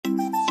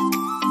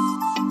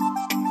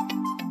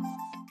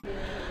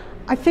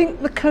I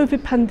think the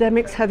COVID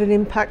pandemic's had an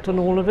impact on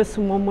all of us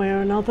in one way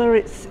or another.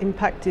 It's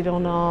impacted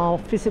on our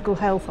physical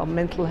health, our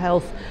mental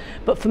health,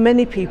 but for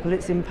many people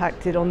it's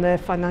impacted on their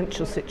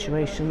financial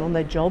situation, on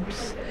their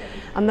jobs.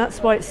 And that's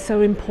why it's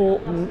so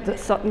important that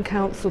Sutton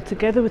Council,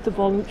 together with the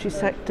voluntary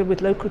sector,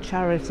 with local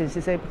charities,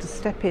 is able to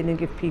step in and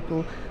give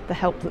people the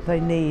help that they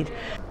need.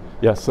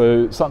 Yeah,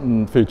 so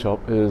Sutton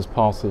Foodshop is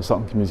part of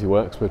Sutton Community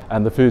Works,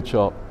 and the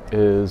Foodshop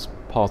is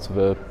part of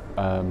a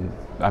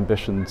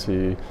ambition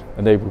to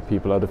enable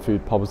people out of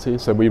food poverty.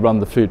 So we run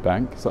the food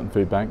bank, Sutton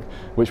Food Bank,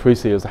 which we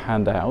see as a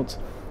handout.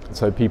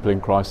 So people in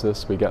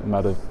crisis, we get them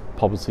out of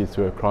poverty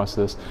through a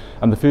crisis,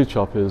 and the food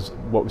shop is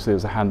what we see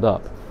as a hand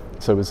up.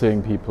 So we're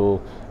seeing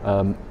people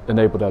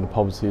enabled out of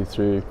poverty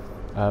through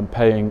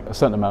paying a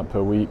certain amount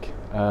per week,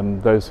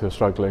 those who are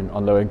struggling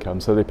on low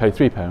income. So they pay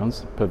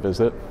 £3 per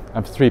visit,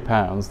 and for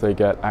 £3 they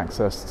get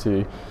access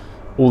to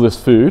all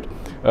this food,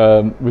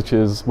 which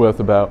is worth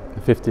about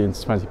 £15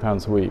 to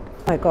 £20 a week.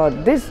 Oh my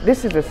God, this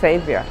is a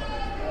saviour.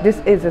 This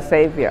is a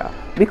saviour,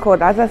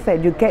 because as I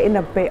said, you're getting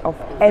a bit of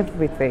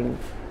everything.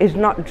 It's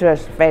not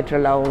just veg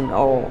alone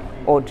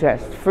or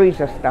just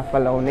freezer stuff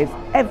alone. It's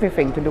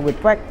everything to do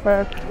with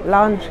breakfast,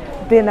 lunch,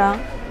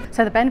 dinner.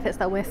 So the benefits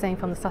that we're seeing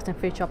from the Sutton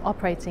Food Shop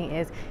operating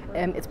is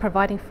it's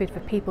providing food for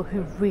people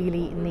who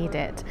really need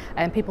it.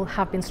 People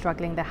have been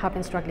struggling. They have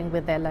been struggling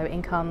with their low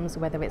incomes,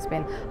 whether it's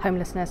been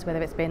homelessness, whether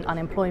it's been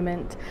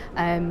unemployment,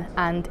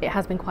 and it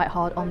has been quite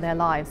hard on their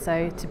lives.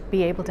 So to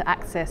be able to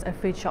access a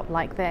food shop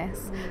like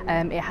this,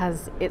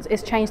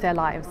 it's changed their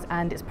lives,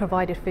 and it's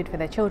provided food for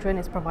their children,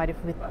 it's provided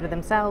food for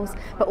themselves,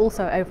 but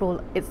also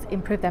overall it's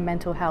improved their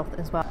mental health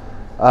as well.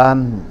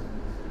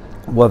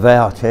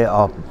 Without it,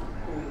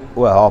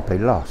 I'll be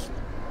lost.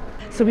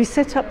 So we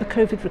set up the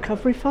COVID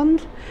Recovery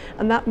Fund,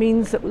 and that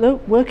means that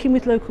working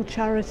with local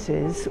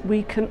charities,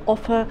 we can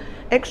offer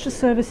extra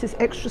services,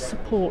 extra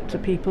support to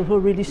people who are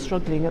really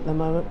struggling at the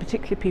moment,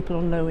 particularly people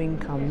on low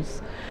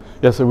incomes.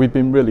 Yeah, so we've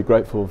been really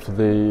grateful for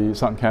the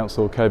Sutton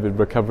Council COVID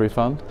Recovery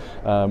Fund,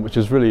 which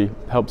has really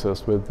helped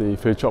us with the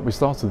food shop. We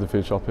started the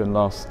food shop in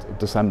last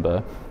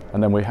December,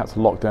 and then we had to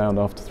lock down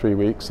after 3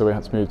 weeks, so we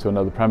had to move to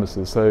another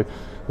premises. So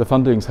the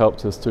funding's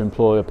helped us to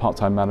employ a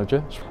part-time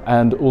manager,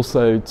 and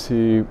also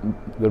to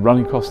the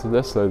running cost of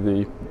this, so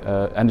the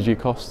energy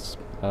costs,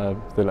 the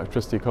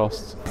electricity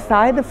costs.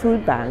 Beside the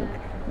food bank,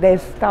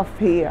 there's stuff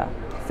here,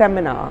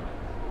 seminar,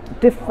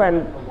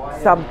 different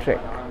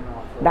subject,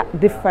 that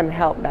different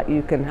help that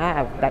you can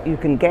have, that you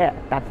can get,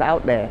 that's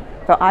out there.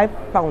 So I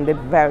found it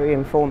very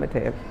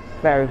informative,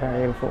 very,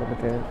 very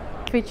informative.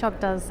 Foodshop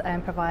does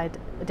provide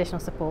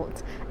additional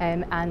support,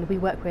 and we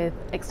work with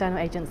external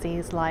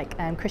agencies like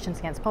Christians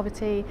Against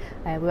Poverty,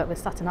 we work with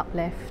Sutton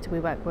Uplift, we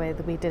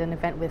did an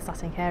event with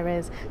Sutton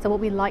Carers. So what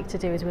we like to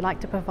do is we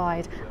like to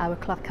provide our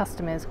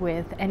customers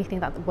with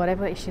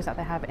whatever issues that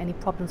they have, any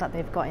problems that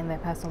they've got in their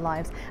personal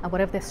lives, and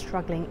whatever they're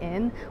struggling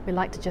in, we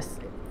like to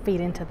just feed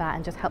into that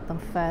and just help them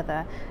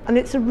further. And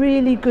it's a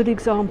really good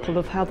example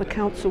of how the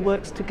council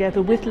works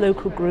together with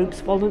local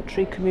groups,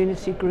 voluntary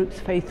community groups,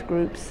 faith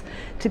groups,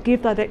 to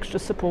give that extra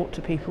support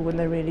to people when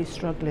they're really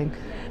struggling.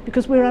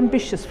 Because we're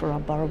ambitious for our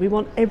borough. We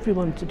want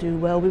everyone to do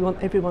well, we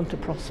want everyone to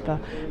prosper,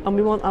 and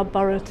we want our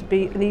borough to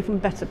be an even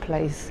better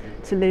place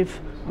to live,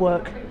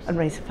 work and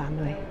raise a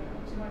family.